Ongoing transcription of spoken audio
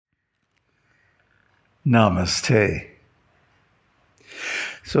Namaste.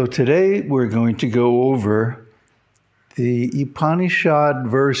 So today we're going to go over the Upanishad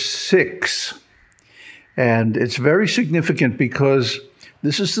verse 6. And it's very significant because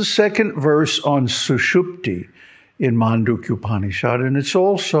this is the second verse on suṣupti in Māṇḍūkya Upaniṣad, and it's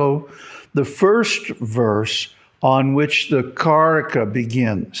also the first verse on which the Kārikā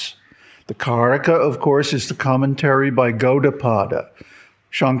begins. The Kārikā, of course, is the commentary by Gauḍapāda,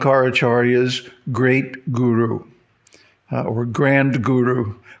 Śaṅkarācārya's great guru, or grand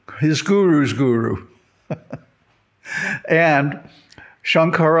guru, his guru's guru. And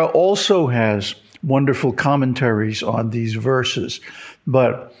Śaṅkara also has wonderful commentaries on these verses.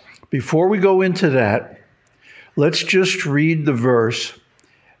 But before we go into that, let's just read the verse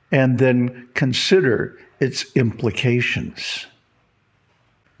and then consider its implications.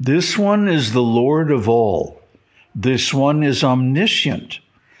 This one is the Lord of all. This one is omniscient.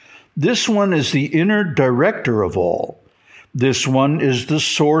 This one is the inner director of all. This one is the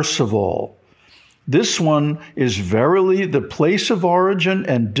source of all. This one is verily the place of origin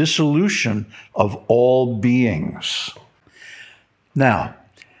and dissolution of all beings. Now,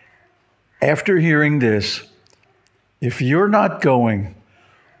 after hearing this, if you're not going,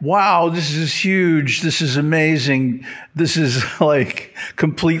 wow, this is huge, this is amazing, this is like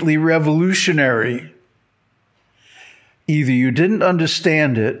completely revolutionary, either you didn't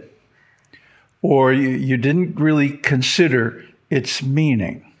understand it or you didn't really consider its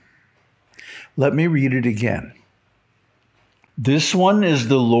meaning. Let me read it again. This one is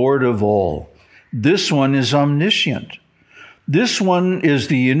the Lord of all. This one is omniscient. This one is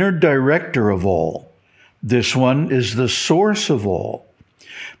the inner director of all. This one is the source of all.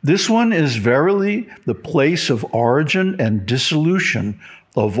 This one is verily the place of origin and dissolution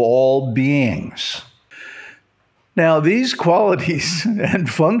of all beings. Now, these qualities and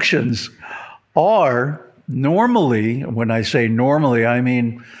functions are normally, when I say normally, I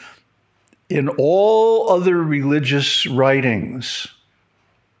mean in all other religious writings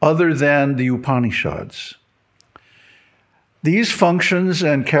other than the Upanishads. These functions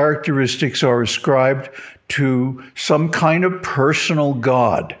and characteristics are ascribed to some kind of personal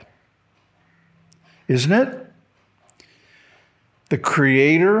God, isn't it? The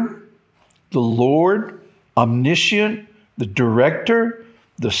Creator, the Lord, omniscient, the director,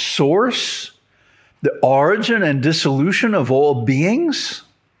 the source, the origin and dissolution of all beings.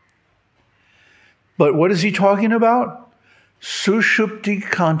 But what is he talking about? Suṣupti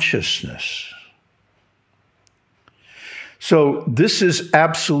consciousness. So this is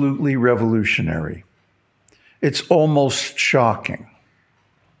absolutely revolutionary. It's almost shocking.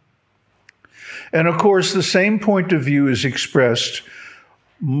 And of course, the same point of view is expressed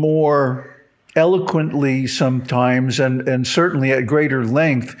more eloquently sometimes, and certainly at greater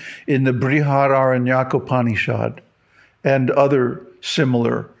length in the Brihadaranyaka Upanishad and other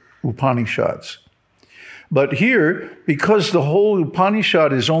similar Upanishads. But here, because the whole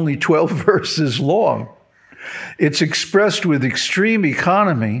Upanishad is only 12 verses long, it's expressed with extreme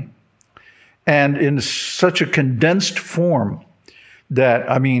economy and in such a condensed form that,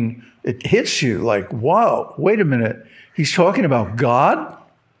 I mean, it hits you like, wow, wait a minute. He's talking about God?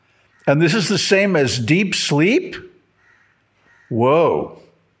 And this is the same as deep sleep? Whoa.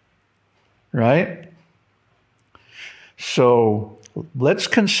 Right? So let's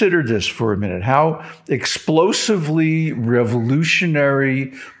consider this for a minute, how explosively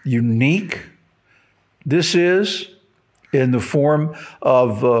revolutionary, unique this is in the form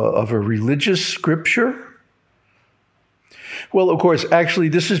of a religious scripture. Well, of course, actually,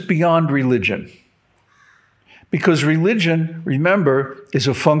 this is beyond religion. Because religion, remember, is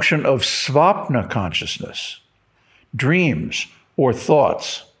a function of svapna consciousness, dreams or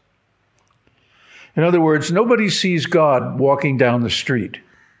thoughts. In other words, nobody sees God walking down the street.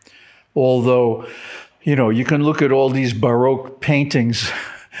 Although, you know, you can look at all these Baroque paintings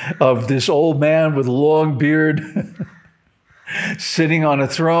of this old man with a long beard sitting on a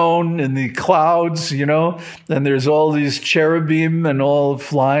throne in the clouds, you know, and there's all these cherubim and all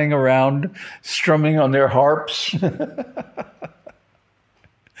flying around, strumming on their harps.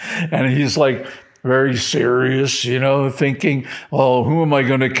 And he's like very serious, you know, thinking, oh, who am I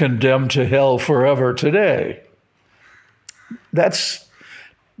going to condemn to hell forever today? That's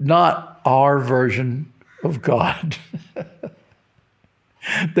not our version of God.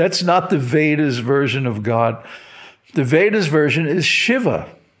 That's not the Vedas version of God. The Vedas version is Shiva.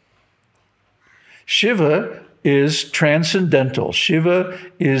 Shiva is transcendental. Shiva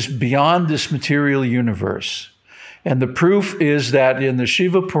is beyond this material universe. And the proof is that in the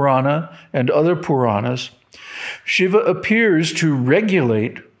Shiva Purana and other Puranas, Shiva appears to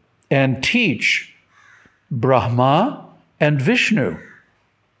regulate and teach Brahma and Vishnu,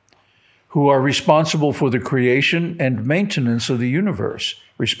 who are responsible for the creation and maintenance of the universe,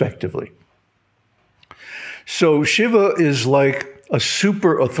 respectively. So Shiva is like a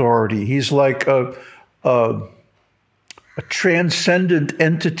super authority. He's like a transcendent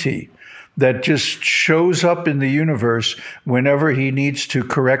entity that just shows up in the universe whenever he needs to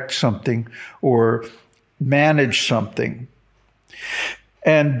correct something or manage something.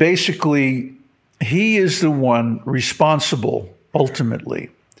 And basically, he is the one responsible, ultimately,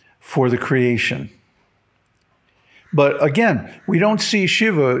 for the creation. But again, we don't see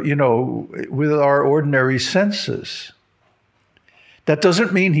Shiva, with our ordinary senses. That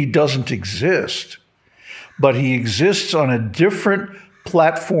doesn't mean he doesn't exist, but he exists on a different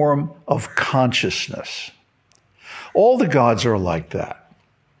platform of consciousness. All the gods are like that.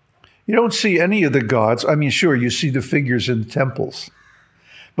 You don't see any of the gods. I mean, sure, you see the figures in temples,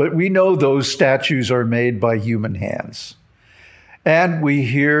 but we know those statues are made by human hands. And we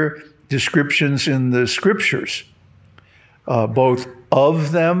hear descriptions in the scriptures, both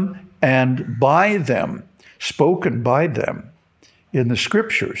of them and by them, spoken by them in the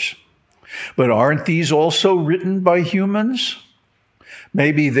scriptures. But aren't these also written by humans?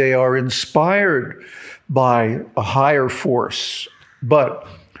 Maybe they are inspired by a higher force, but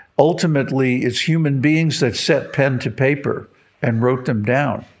ultimately it's human beings that set pen to paper and wrote them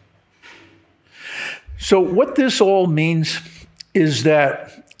down. So what this all means is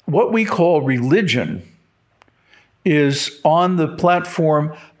that what we call religion is on the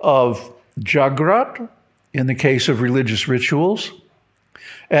platform of Jagrat, in the case of religious rituals,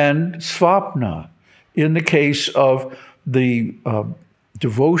 and Svapna, in the case of the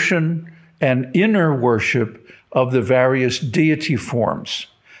devotion and inner worship of the various deity forms,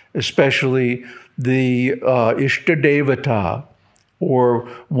 especially the Ishtadevata, or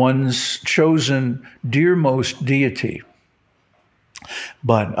one's chosen dearmost deity.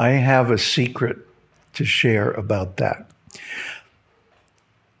 But I have a secret to share about that.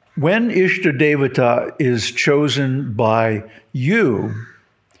 When Ishtadevata is chosen by you,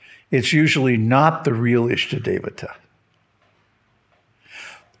 it's usually not the real Ishtadevata.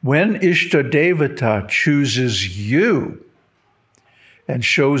 When Ishtadevata chooses you and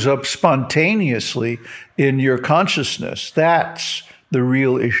shows up spontaneously in your consciousness, that's the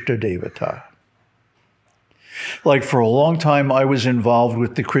real Ishtadevata. Like for a long time, I was involved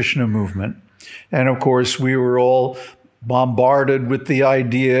with the Krishna movement. And of course, we were all bombarded with the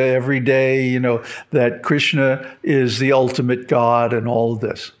idea every day, that Krishna is the ultimate God and all of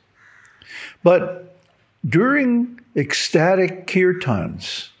this. But during ecstatic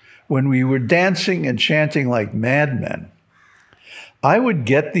kirtans, when we were dancing and chanting like madmen, I would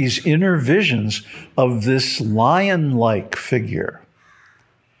get these inner visions of this lion-like figure.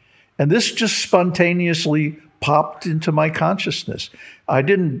 And this just spontaneously popped into my consciousness. I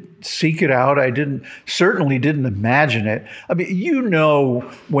didn't seek it out. I certainly didn't imagine it. I mean,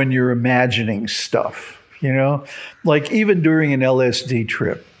 when you're imagining stuff, like even during an LSD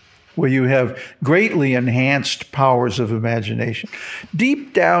trip, where you have greatly enhanced powers of imagination.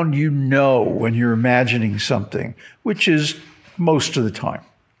 Deep down, when you're imagining something, which is most of the time.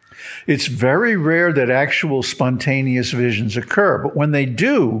 It's very rare that actual spontaneous visions occur, but when they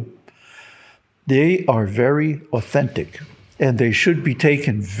do, they are very authentic, and they should be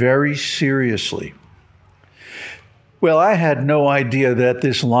taken very seriously. Well, I had no idea that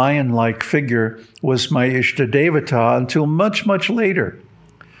this lion-like figure was my Ishtadevata until much, much later.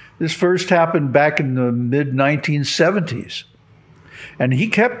 This first happened back in the mid-1970s. And he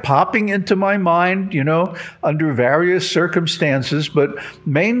kept popping into my mind, under various circumstances, but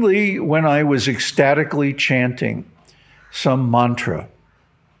mainly when I was ecstatically chanting some mantra.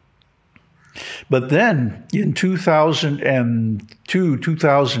 But then in 2002,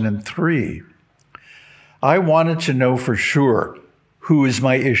 2003, I wanted to know for sure who is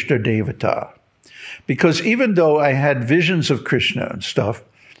my Ishtadevata. Because even though I had visions of Krishna and stuff,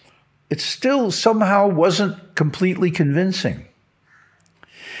 it still somehow wasn't completely convincing.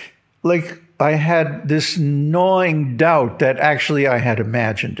 Like I had this gnawing doubt that actually I had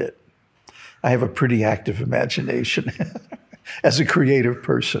imagined it. I have a pretty active imagination as a creative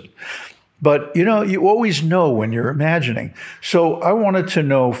person. But, you always know when you're imagining. So I wanted to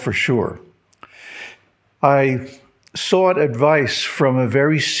know for sure. I sought advice from a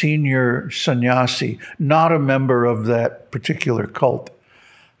very senior sannyasi, not a member of that particular cult,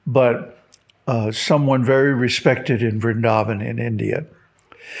 but someone very respected in Vrindavan in India.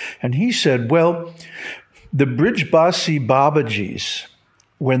 And he said, well, the Brijbasi Babajis,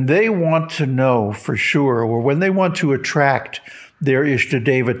 when they want to know for sure, or when they want to attract their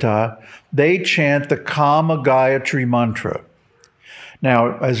Ishtadevata, they chant the Kama Gayatri mantra.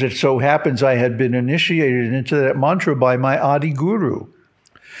 Now, as it so happens, I had been initiated into that mantra by my Adi Guru.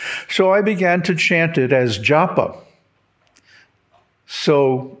 So I began to chant it as japa.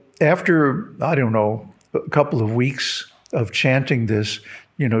 So after, I don't know, a couple of weeks of chanting this,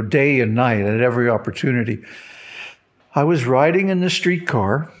 day and night at every opportunity, I was riding in the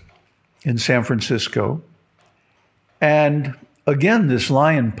streetcar in San Francisco, and again, this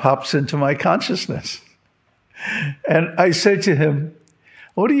lion pops into my consciousness. And I said to him,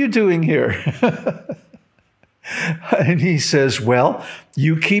 "What are you doing here?" And he says, "Well,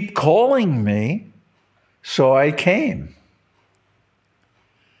 you keep calling me, so I came."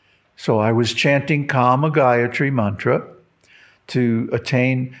 So I was chanting Kama Gayatri mantra to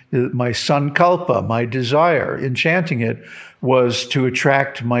attain my sankalpa, my desire. In chanting it was to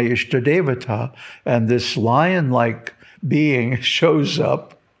attract my Ishtadevata, and this lion-like being shows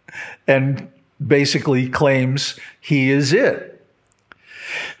up and basically claims he is it.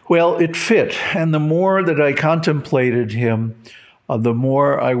 Well, it fit, and the more that I contemplated him, the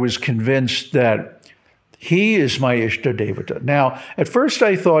more I was convinced that he is my Ishtadevata. Now, at first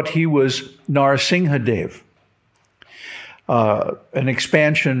I thought he was Narasimhadev, an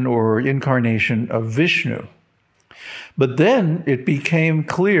expansion or incarnation of Vishnu. But then it became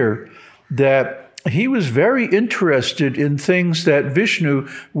clear that he was very interested in things that Vishnu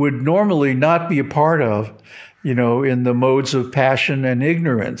would normally not be a part of, in the modes of passion and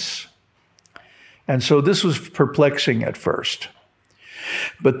ignorance. And so this was perplexing at first.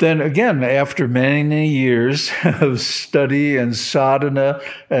 But then again, after many years of study and sadhana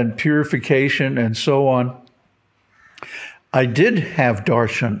and purification and so on, I did have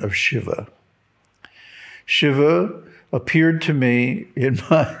darshan of Shiva. Shiva appeared to me in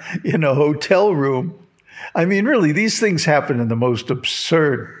a hotel room. I mean, really, these things happen in the most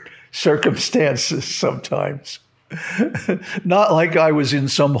absurd circumstances sometimes. Not like I was in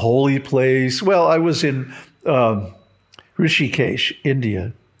some holy place. Well, I was in Rishikesh,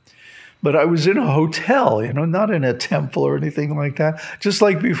 India. But I was in a hotel, not in a temple or anything like that. Just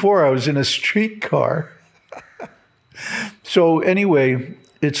like before, I was in a streetcar. So anyway,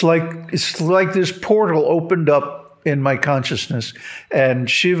 it's like this portal opened up in my consciousness, and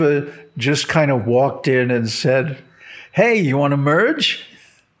Shiva just kind of walked in and said, "Hey, you want to merge?"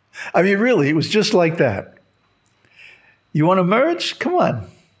 I mean, really, it was just like that. "You want to merge? Come on."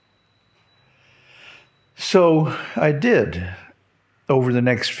 So I did over the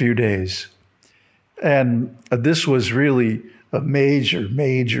next few days. And this was really a major,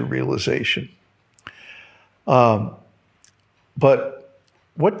 major realization. But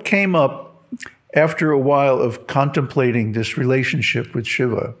what came up after a while of contemplating this relationship with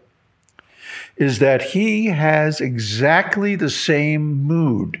Shiva is that he has exactly the same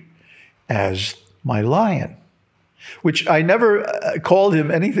mood as my lion, which I never called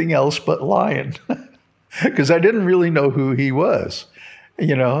him anything else but lion, because I didn't really know who he was,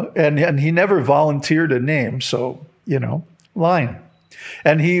 and he never volunteered a name, so, lion.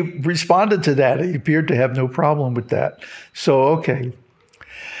 And he responded to that. He appeared to have no problem with that. So, okay.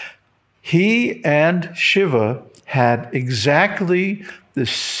 He and Shiva had exactly the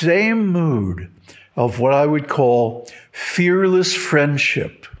same mood of what I would call fearless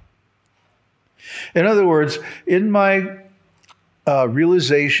friendship. In other words, in my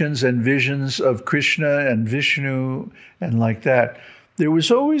realizations and visions of Krishna and Vishnu and like that, there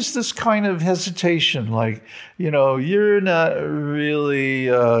was always this kind of hesitation, like, you're not really,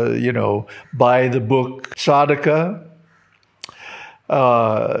 by the book sadhaka.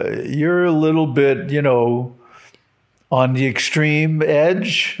 You're a little bit, on the extreme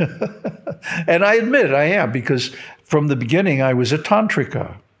edge. And I admit I am, because from the beginning I was a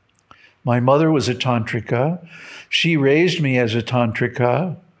tantrika. My mother was a tantrika. She raised me as a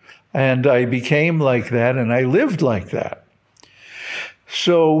tantrika, and I became like that, and I lived like that.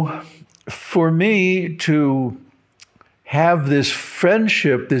 So for me to have this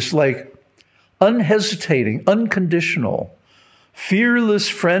friendship, this like unhesitating, unconditional, fearless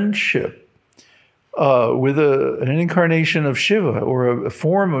friendship with an incarnation of Shiva or a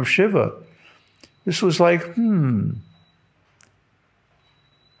form of Shiva, this was like,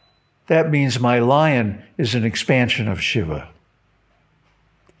 that means my lion is an expansion of Shiva.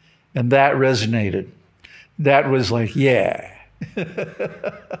 And that resonated. That was like, yeah.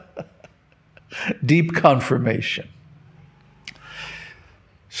 Deep confirmation.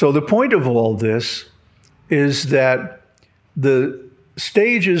 So the point of all this is that the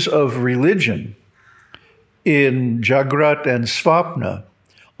stages of religion in Jagrat and Svapna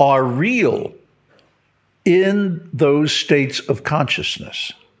are real in those states of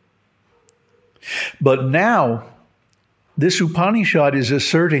consciousness. But now, this Upanishad is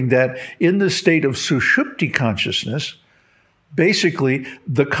asserting that in the state of suṣupti consciousness, basically,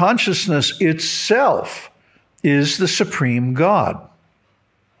 the consciousness itself is the supreme God.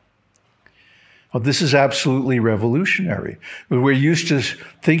 Well, this is absolutely revolutionary. We're used to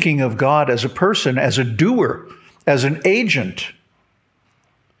thinking of God as a person, as a doer, as an agent,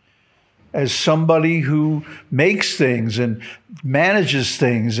 as somebody who makes things and manages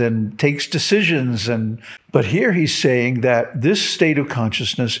things and takes decisions. But here he's saying that this state of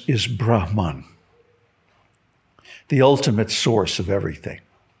consciousness is Brahman, the ultimate source of everything.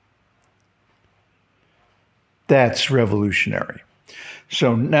 That's revolutionary.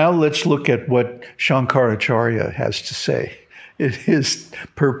 So now let's look at what Śaṅkarācārya has to say in his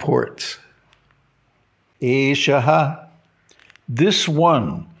purports. Eshaha, this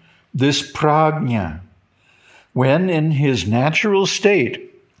one, this prajna, when in his natural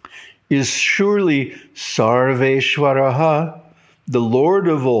state, is surely Sarveshvaraha, the Lord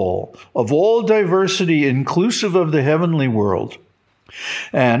of all diversity, inclusive of the heavenly world.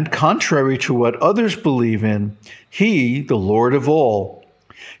 And contrary to what others believe in, he, the Lord of all,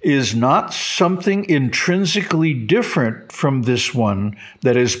 is not something intrinsically different from this one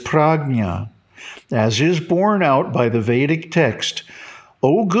that is prajna, as is borne out by the Vedic text.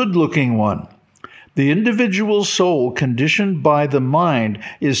 O good-looking one, the individual soul conditioned by the mind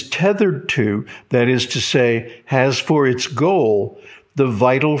is tethered to, that is to say, has for its goal, the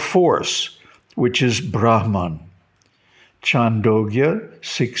vital force, which is Brahman. Chandogya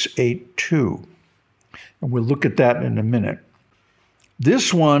 682. And we'll look at that in a minute.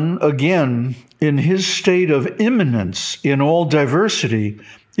 This one, again, in his state of immanence in all diversity,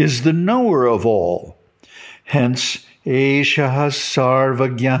 is the knower of all. Hence, Eshaha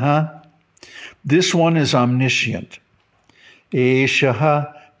Sarvagyaha. This one is omniscient.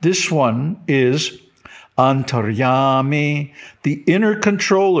 Eshaha, this one is Antaryami, the inner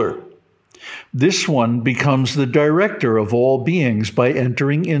controller. This one becomes the director of all beings by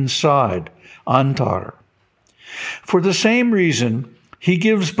entering inside, Antar. For the same reason, he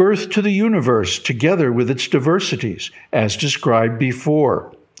gives birth to the universe together with its diversities, as described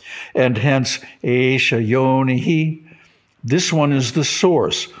before. And hence, Esha Yonihi, this one is the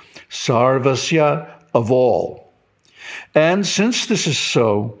source, Sarvasya, of all. And since this is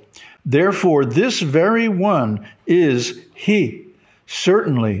so, therefore this very one is he,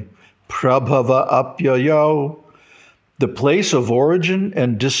 certainly, Prabhava Apyayo, the place of origin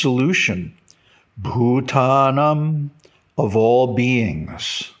and dissolution, Bhutanam, of all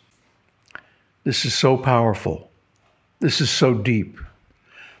beings. This is so powerful. This is so deep.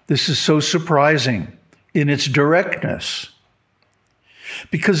 This is so surprising in its directness.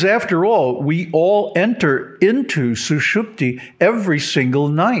 Because after all, we all enter into suṣupti every single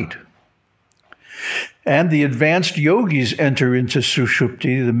night. And the advanced yogis enter into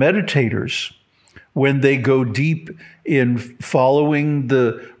suṣupti, the meditators, when they go deep in following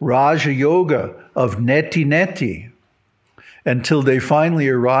the Raja Yoga of neti, until they finally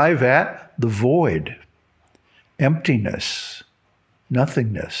arrive at the void, emptiness,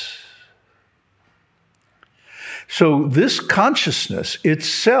 nothingness. So this consciousness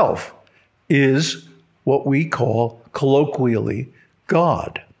itself is what we call colloquially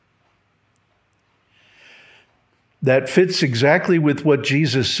God. That fits exactly with what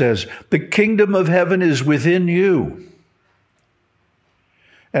Jesus says. The kingdom of heaven is within you.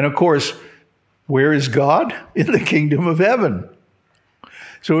 And of course, where is God? In the kingdom of heaven.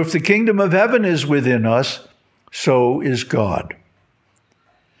 So if the kingdom of heaven is within us, so is God.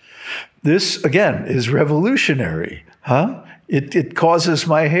 This, again, is revolutionary, huh? It causes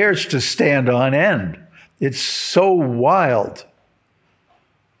my hairs to stand on end. It's so wild.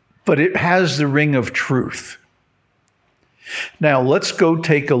 But it has the ring of truth. Now, let's go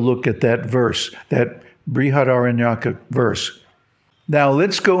take a look at that verse, that Brihadaranyaka verse. Now,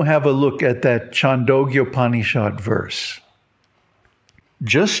 let's go have a look at that Chandogya Upaniṣad verse.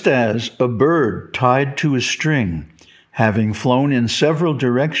 Just as a bird tied to a string, having flown in several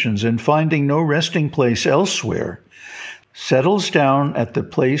directions and finding no resting place elsewhere, settles down at the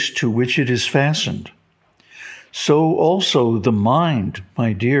place to which it is fastened, so also the mind,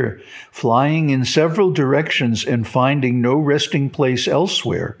 my dear, flying in several directions and finding no resting place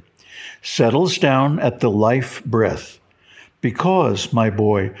elsewhere, settles down at the life breath, because, my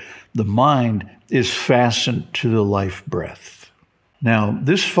boy, the mind is fastened to the life breath. Now,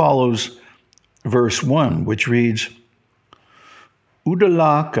 this follows verse 1, which reads,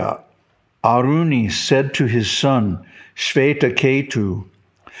 Udalaka, Aruni said to his son, Shvetaketu,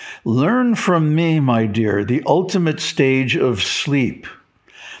 Learn from me, my dear, the ultimate stage of sleep.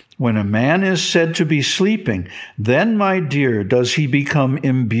 When a man is said to be sleeping, then, my dear, does he become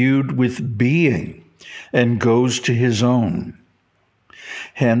imbued with being and goes to his own.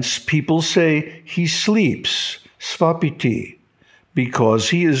 Hence, people say he sleeps, svapiti, because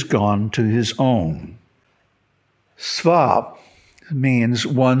he is gone to his own. Sva means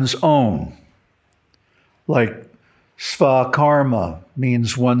one's own, like svakarma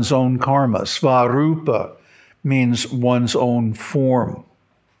means one's own karma. Svarupa means one's own form,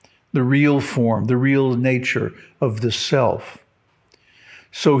 the real nature of the self.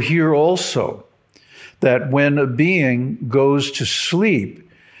 So here also, that when a being goes to sleep,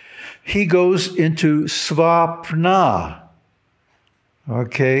 he goes into svapna,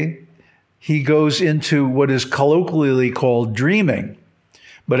 okay? He goes into what is colloquially called dreaming,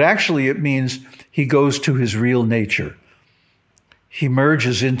 but actually it means he goes to his real nature. He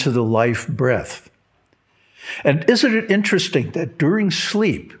merges into the life breath. And isn't it interesting that during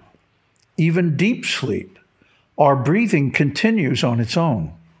sleep, even deep sleep, our breathing continues on its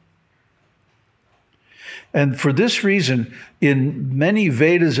own? And for this reason, in many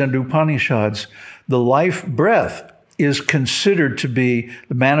Vedas and Upanishads, the life breath is considered to be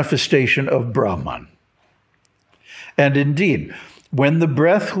the manifestation of Brahman. And indeed, when the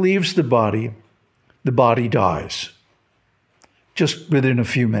breath leaves the body dies, just within a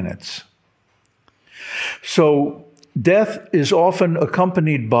few minutes. So death is often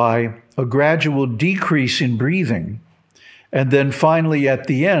accompanied by a gradual decrease in breathing, and then finally at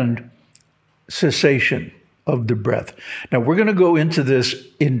the end, cessation of the breath. Now, we're going to go into this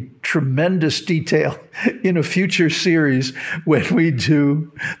in tremendous detail in a future series when we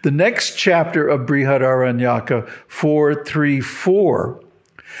do the next chapter of Brihadaranyaka 434,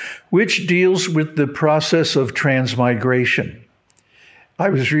 which deals with the process of transmigration. I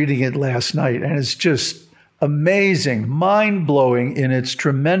was reading it last night, and it's just amazing, mind-blowing in its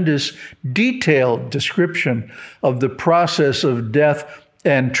tremendous detailed description of the process of death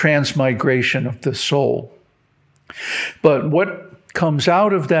and transmigration of the soul. But what comes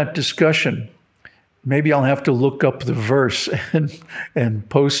out of that discussion, maybe I'll have to look up the verse and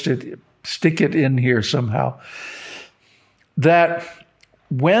post it, stick it in here somehow, that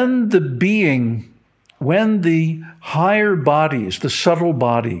when the higher bodies, the subtle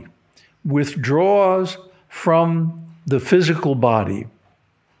body, withdraws from the physical body,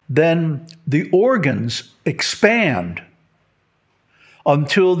 then the organs expand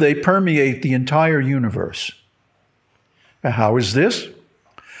until they permeate the entire universe. Now, how is this?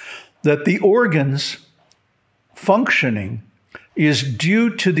 That the organs functioning is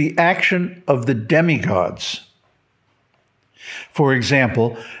due to the action of the demigods. For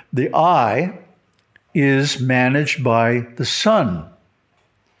example, the eye is managed by the sun.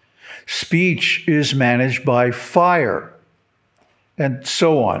 Speech is managed by fire, and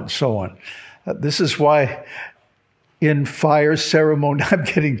so on, so on. This is why in fire ceremony, I'm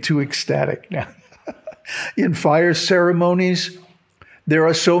getting too ecstatic now. In fire ceremonies, there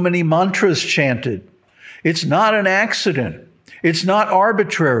are so many mantras chanted. It's not an accident. It's not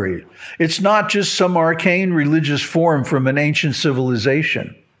arbitrary. It's not just some arcane religious form from an ancient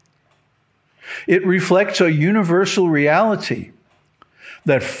civilization. It reflects a universal reality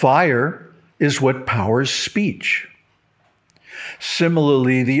that fire is what powers speech.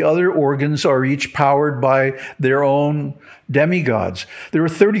 Similarly, the other organs are each powered by their own demigods. There are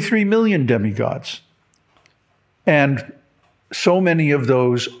 33 million demigods. And so many of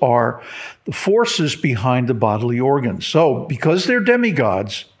those are the forces behind the bodily organs. So, because they're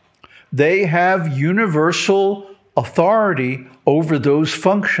demigods, they have universal authority over those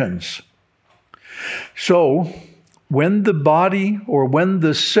functions. So, when the body or when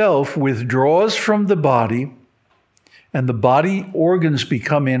the self withdraws from the body and the body organs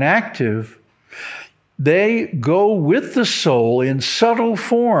become inactive, they go with the soul in subtle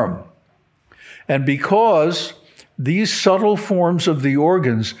form. And because these subtle forms of the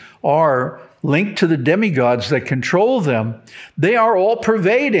organs are linked to the demigods that control them, they are all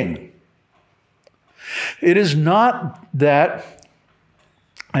pervading. It is not that,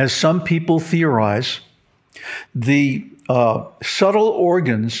 as some people theorize, the subtle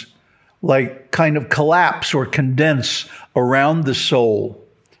organs like kind of collapse or condense around the soul,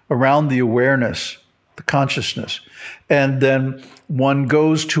 around the awareness, the consciousness, and then one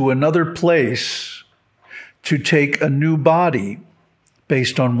goes to another place to take a new body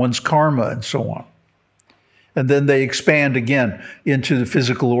based on one's karma and so on. And then they expand again into the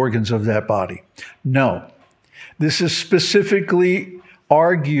physical organs of that body. No, this is specifically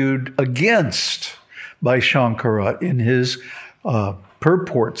argued against by Śaṅkara in his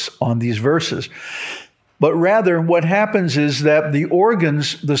purports on these verses. But rather, what happens is that the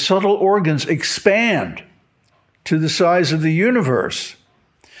organs, the subtle organs, expand to the size of the universe.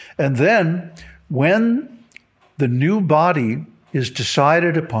 And then, when the new body is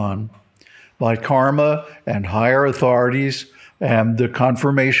decided upon by karma and higher authorities and the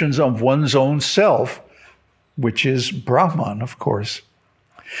confirmations of one's own self, which is Brahman, of course,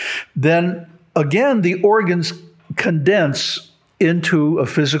 then again the organs condense into a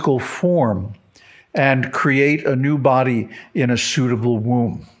physical form and create a new body in a suitable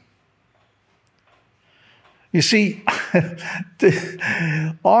womb. You see,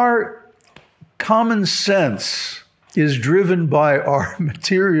 our common sense is driven by our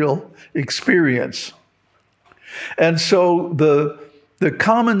material experience. And so the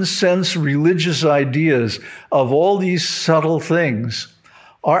common sense religious ideas of all these subtle things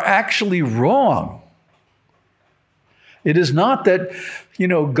are actually wrong. It is not that,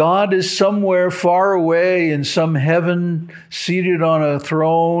 God is somewhere far away in some heaven, seated on a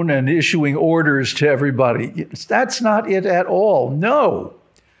throne and issuing orders to everybody. That's not it at all. No.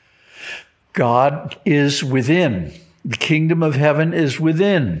 God is within. The kingdom of heaven is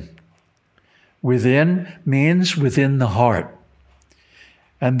within. Within means within the heart.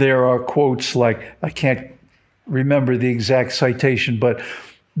 And there are quotes like, I can't remember the exact citation, but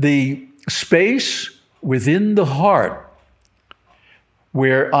the space within the heart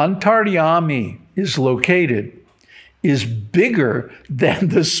where Antaryami is located is bigger than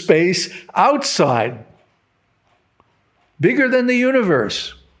the space outside, bigger than the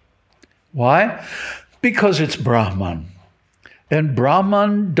universe. Why? Because it's Brahman. And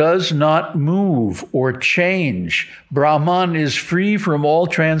Brahman does not move or change. Brahman is free from all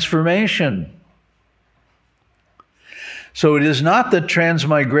transformation. So it is not that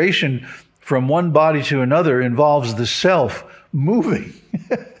transmigration from one body to another involves the self moving.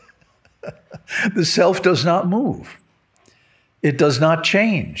 The self does not move. It does not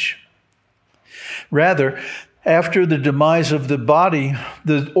change. Rather, after the demise of the body,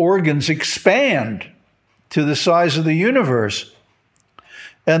 the organs expand to the size of the universe,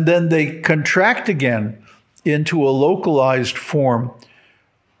 and then they contract again into a localized form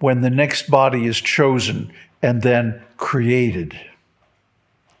when the next body is chosen and then created.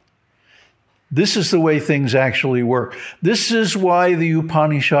 This is the way things actually work. This is why the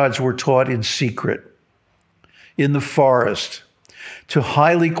Upanishads were taught in secret, in the forest, to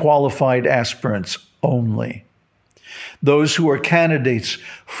highly qualified aspirants only, those who are candidates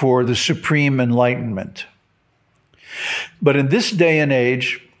for the supreme enlightenment. But in this day and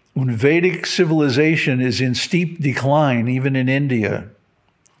age, when Vedic civilization is in steep decline, even in India,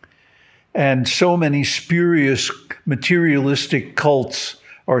 and so many spurious materialistic cults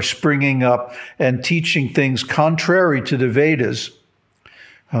are springing up and teaching things contrary to the Vedas.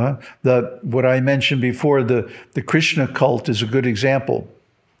 What I mentioned before, the Krishna cult is a good example.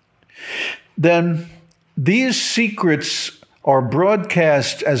 Then these secrets are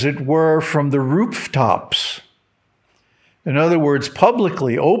broadcast, as it were, from the rooftops. In other words,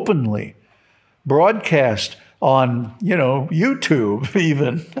 publicly, openly, broadcast on, YouTube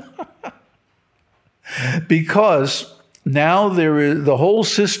even. Because now the whole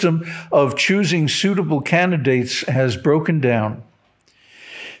system of choosing suitable candidates has broken down.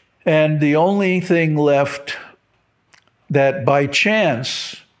 And the only thing left that by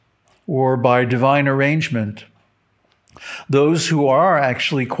chance or by divine arrangement, those who are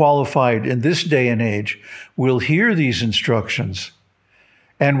actually qualified in this day and age will hear these instructions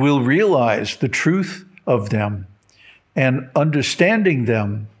and will realize the truth of them, and understanding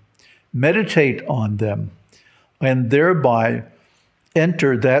them, meditate on them, and thereby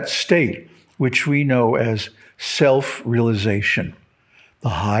enter that state which we know as self-realization, the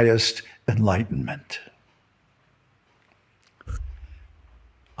highest enlightenment.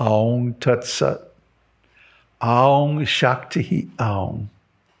 Aum Tat Sat. Aum Shakti Aum.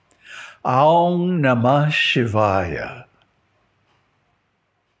 Aum Namah Shivaya.